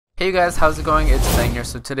Hey guys, how's it going? It's Ben here.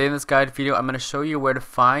 So today in this guide video, I'm going to show you where to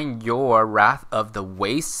find your Wrath of the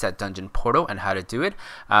Waste set dungeon portal and how to do it.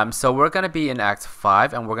 So we're going to be in Act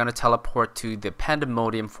 5 and we're going to teleport to the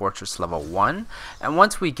Pandemonium Fortress level 1. And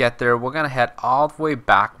once we get there, we're going to head all the way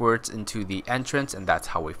backwards into the entrance, and that's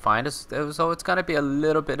how we find it. So it's going to be a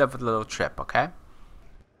little bit of a little trip, okay?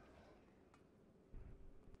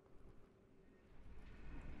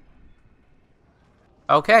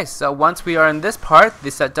 Okay, so once we are in this part,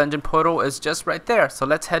 the set dungeon portal is just right there, so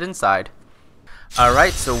let's head inside.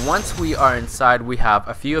 Alright, so once we are inside, we have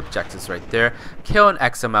a few objectives right there. Kill an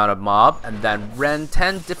X amount of mob, and then rend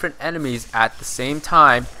 10 different enemies at the same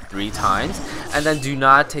time 3 times, and then do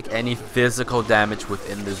not take any physical damage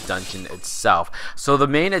within this dungeon itself. So the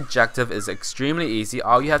main objective is extremely easy.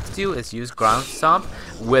 All you have to do is use ground stomp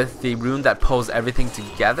with the rune that pulls everything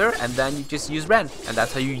together, and then you just use rend, and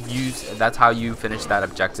that's how you finish that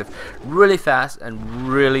objective really fast and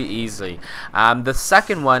really easily. The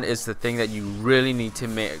second one is the thing that you really need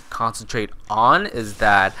to concentrate on, is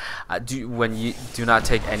that when you do not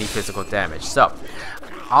take any physical damage. So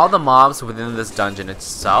all the mobs within this dungeon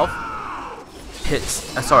itself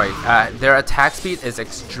their attack speed is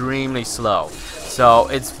extremely slow, so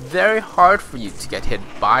it's very hard for you to get hit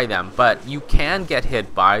by them, but you can get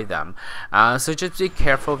hit by them. So just be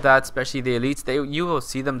careful of that, especially the elites. You will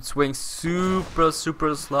see them swing super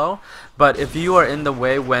slow, but if you are in the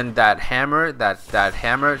way when that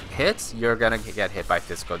hammer hits, you're gonna get hit by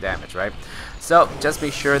physical damage, right? So just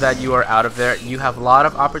make sure that you are out of there. You have a lot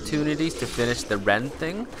of opportunities to finish the rend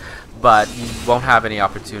thing, but you won't have any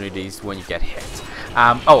opportunities when you get hit.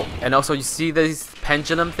 Oh, and also you see these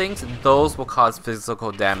pendulum things, those will cause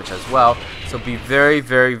physical damage as well, so be very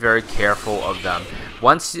careful of them.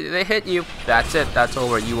 Once they hit you, that's it, that's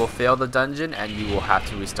over. You will fail the dungeon and you will have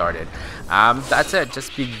to restart it. That's it.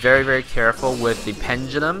 Just be very careful with the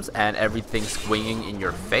pendulums and everything swinging in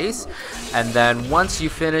your face. And then once you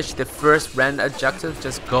finish the first rend objective,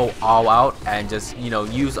 just go all out and just,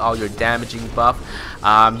 use all your damaging buff.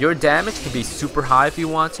 Your damage can be super high if you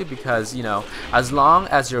want to, because as long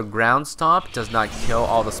as your ground stomp does not kill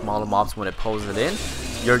all the smaller mobs when it pulls it in,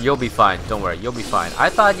 you'll be fine. Don't worry, you'll be fine. I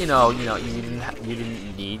thought you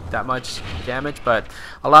didn't need that much damage, but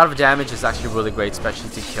a lot of damage is actually really great, especially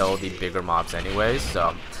to kill the bigger mobs anyways.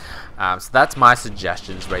 So that's my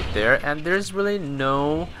suggestions right there. And there's really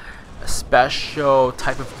no special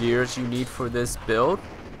type of gears you need for this build.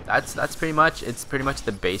 It's pretty much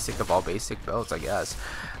the basic of all basic builds, I guess.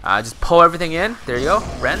 Just pull everything in. There you go,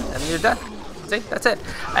 rend, and you're done. That's it.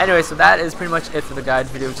 Anyway, so that is pretty much it for the guide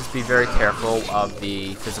video. Just be very careful of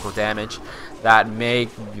the physical damage that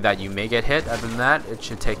you may get hit. Other than that, it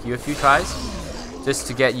should take you a few tries just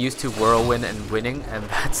to get used to whirlwind and winning, and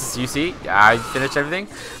that's, you see, I finished everything.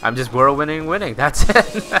 I'm just whirlwinding and winning. That's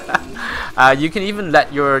it. You can even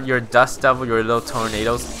let your dust devil, your little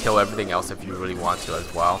tornadoes, kill everything else if you really want to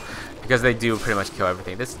as well, because they do pretty much kill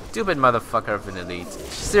everything. This stupid motherfucker of an elite.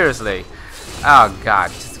 Seriously. Oh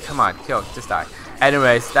god, come on, kill, just die.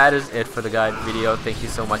 Anyways, that is it for the guide video. Thank you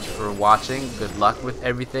so much for watching. Good luck with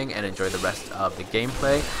everything and enjoy the rest of the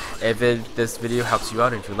gameplay. If this video helps you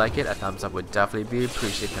out and if you like it, a thumbs up would definitely be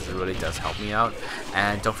appreciated, because it really does help me out.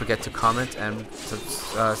 And don't forget to comment, and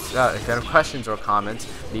if you have questions or comments,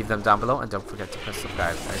 leave them down below, and don't forget to press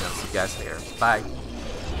subscribe. And I'll see you guys later. Bye.